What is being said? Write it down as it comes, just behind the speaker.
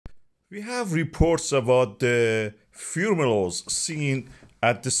We have reports about the fumaroles seen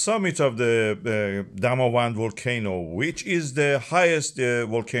at the summit of the Damavand volcano, which is the highest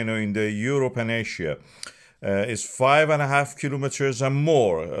volcano in the Europe and Asia. It's 5.5 kilometers and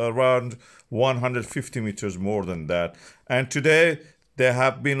more, around 150 meters more than that. And today they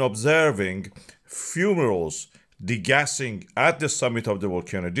have been observing fumaroles degassing at the summit of the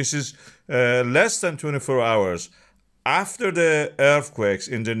volcano. This is less than 24 hours after the earthquakes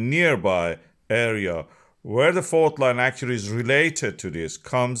in the nearby area, where the fault line actually is related to this,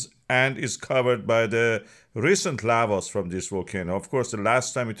 comes and is covered by the recent lavas from this volcano. Of course, the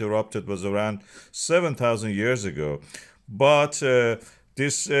last time it erupted was around 7,000 years ago, but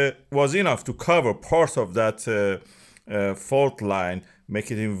this was enough to cover part of that fault line, make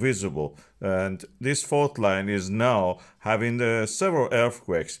it invisible. And this fault line is now having several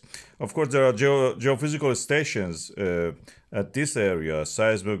earthquakes. Of course, there are geophysical stations at this area,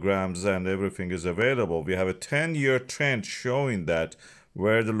 seismograms and everything is available. We have a 10-year trend showing that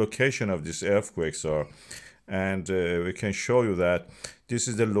where the location of these earthquakes are. And we can show you that this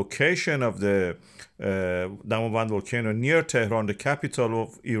is the location of the Damavand volcano near Tehran, the capital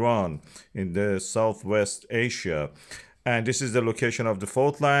of Iran in the southwest Asia. And this is the location of the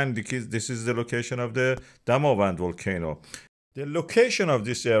fault line. This is the location of the Damavand volcano. The location of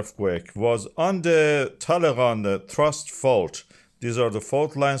this earthquake was on the Talegan thrust fault. These are the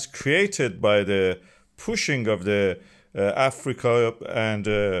fault lines created by the pushing of the Africa and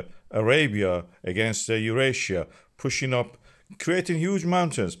Arabia against Eurasia, pushing up, creating huge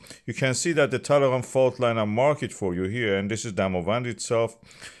mountains. You can see that the Talegan fault line, I mark it for you here, and this is Damavand itself.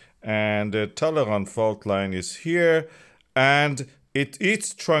 And the Talegan fault line is here, and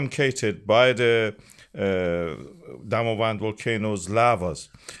it's truncated by the Damavand volcano's lavas,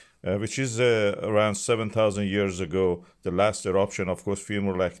 which is around 7,000 years ago, the last eruption. Of course,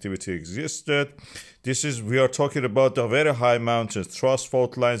 fumarole activity existed. We are talking about the very high mountains. Thrust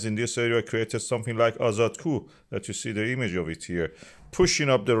fault lines in this area created something like Azadkooh, that you see the image of it here, pushing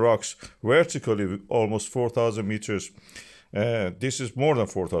up the rocks vertically, almost 4,000 meters. This is more than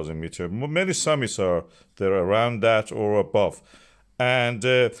 4,000 meters. Many summits are there around that or above. And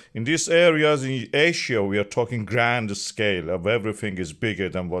in these areas in Asia, we are talking grand scale of everything is bigger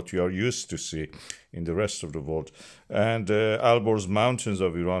than what you are used to see in the rest of the world. And Alborz Mountains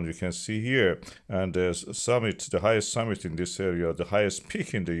of Iran, you can see here. And the summit, the highest summit in this area, the highest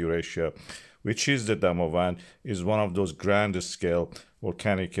peak in the Eurasia, which is the Damavand, is one of those grand scale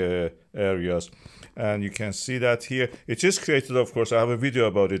volcanic areas. And you can see that here. It is created, of course, I have a video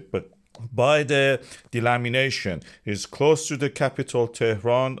about it, but by the delamination. It's close to the capital,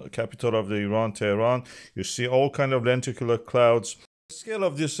 Tehran, capital of the Iran, Tehran. You see all kind of lenticular clouds. The scale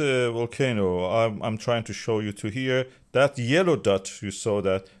of this volcano, I'm trying to show you to here. That yellow dot, you saw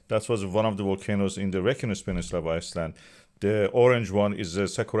that was one of the volcanoes in the Reinis Peninsula of Iceland. The orange one is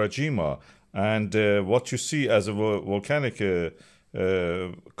Sakurajima. And what you see as a volcanic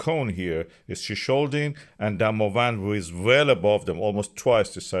cone here is Shisholdin, and Damavand, who is well above them, almost twice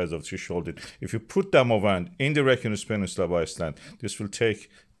the size of Shisholdin. If you put Damavand in the Reinis Peninsula of Iceland, this will take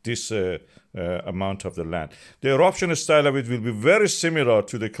this amount of the land. The eruption style of it will be very similar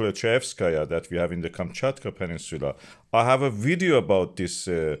to the Klyuchevskaya that we have in the Kamchatka Peninsula. I have a video about this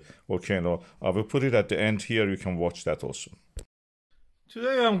volcano. I will put it at the end here. You can watch that also.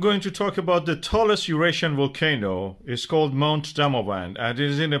 Today I'm going to talk about the tallest Eurasian volcano. It's called Mount Damavand, and it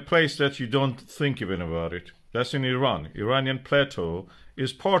is in a place that you don't think even about it. That's in Iran. Iranian plateau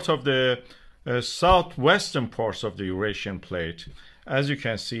is part of the southwestern parts of the Eurasian plate. As you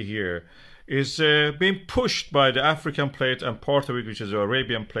can see here, is being pushed by the African plate and part of it, which is the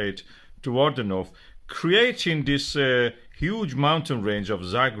Arabian plate, toward the north, creating this huge mountain range of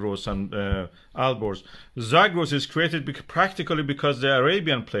Zagros and Alborz. Zagros is created practically because the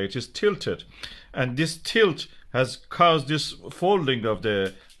Arabian plate is tilted, and this tilt has caused this folding of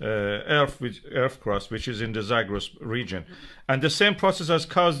the earth crust, which is in the Zagros region. And the same process has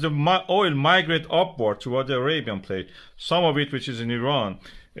caused the oil migrate upward toward the Arabian plate. Some of it, which is in Iran,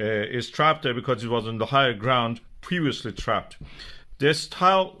 is trapped there because it was on the higher ground previously trapped. This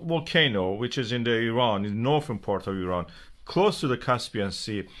tall volcano, which is in the Iran, in the northern part of Iran, close to the Caspian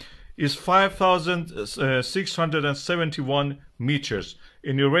Sea, is 5,671 meters.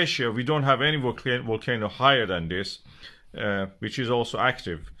 In Eurasia, we don't have any volcano higher than this, which is also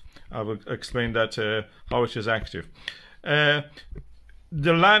active. I will explain that how it is active. The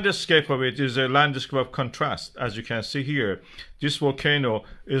landscape of it is a landscape of contrast. As you can see here, this volcano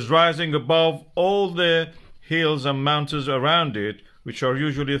is rising above all the hills and mountains around it, which are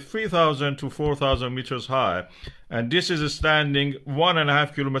usually 3,000 to 4,000 meters high, and this is standing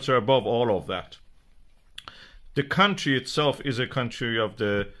 1.5 kilometers above all of that. The country itself is a country of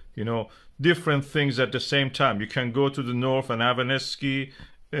the, different things at the same time. You can go to the north and have in a ski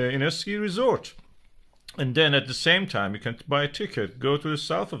resort. And then at the same time, you can buy a ticket, go to the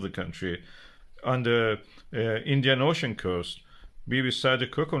south of the country on the Indian Ocean coast, be beside the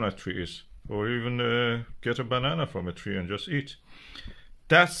coconut trees, or even get a banana from a tree and just eat.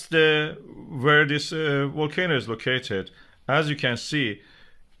 That's where this volcano is located. As you can see,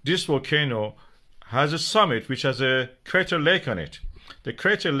 this volcano has a summit which has a crater lake on it. The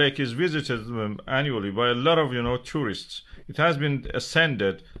crater lake is visited annually by a lot of tourists. It has been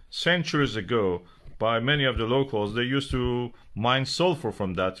ascended centuries ago by many of the locals. They used to mine sulfur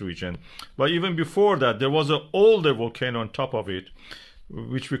from that region. But even before that, there was an older volcano on top of it,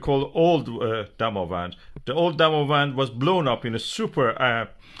 which we call Old Damavand. The Old Damavand was blown up in a super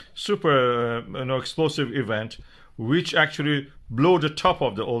explosive event, which actually blew the top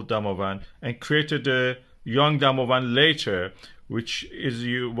of the Old Damavand and created the young Damavand later, which is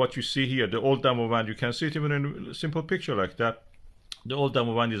what you see here. The Old Damavand, you can see it even in a simple picture like that. The Old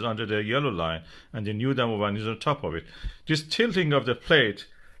Damavand is under the yellow line, and the new Damavand is on top of it. This tilting of the plate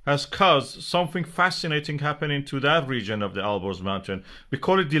has caused something fascinating happening to that region of the Alborz Mountain. We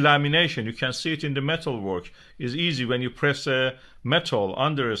call it delamination. You can see it in the metalwork. It's easy when you press a metal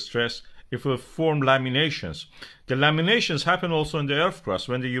under a stress, it will form laminations. The laminations happen also in the earth crust.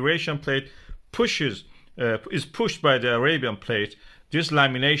 When the Eurasian plate is pushed by the Arabian plate, this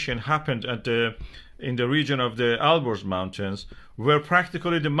lamination happened in the region of the Alborz Mountains, where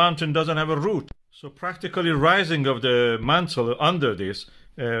practically the mountain doesn't have a root. So practically rising of the mantle under this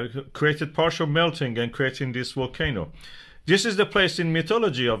created partial melting and creating this volcano. This is the place in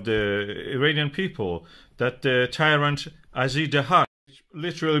mythology of the Iranian people that the tyrant Hassanzadeh, which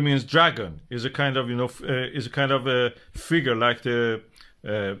literally means dragon, is a kind of a figure like the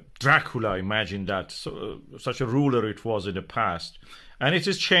Dracula. Imagine that, such a ruler it was in the past, and it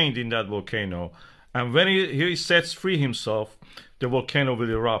is chained in that volcano. And when he sets free himself, the volcano will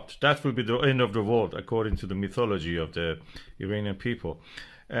erupt. That will be the end of the world, according to the mythology of the Iranian people.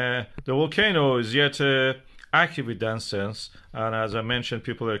 The volcano is yet active in that sense, and as I mentioned,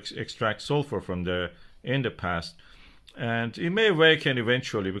 people extract sulfur from there in the past. And it may awaken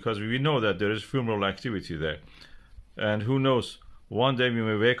eventually, because we know that there is fumarole activity there. And who knows, one day we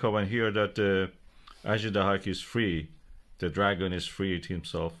may wake up and hear that Hassanzadeh is free, the dragon is freed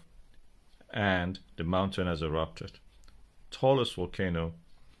himself, and the mountain has erupted. Tallest volcano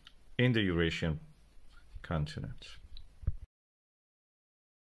in the Eurasian continent.